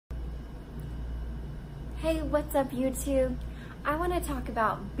Hey, what's up YouTube? I want to talk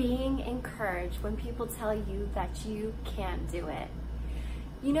about being encouraged when people tell you that you can't do it.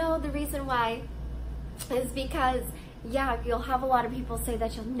 You know, the reason why is because, yeah, you'll have a lot of people say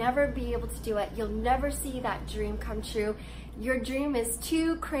that you'll never be able to do it. You'll never see that dream come true. Your dream is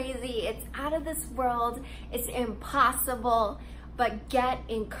too crazy. It's out of this world. It's impossible. But get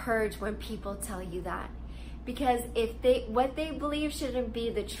encouraged when people tell you that. Because what they believe shouldn't be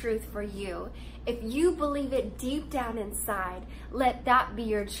the truth for you. If you believe it deep down inside, let that be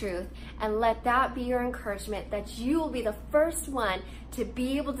your truth and let that be your encouragement that you will be the first one to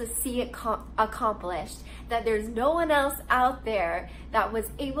be able to see it accomplished. That there's no one else out there that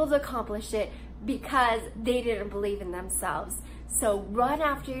was able to accomplish it because they didn't believe in themselves. So run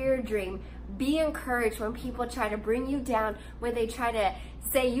after your dream. Be encouraged when people try to bring you down, when they try to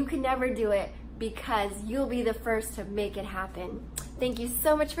say you can never do it, because you'll be the first to make it happen. Thank you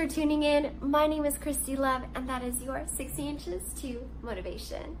so much for tuning in. My name is Christy Love, and that is your 60 Inches to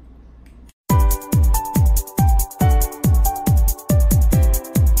Motivation.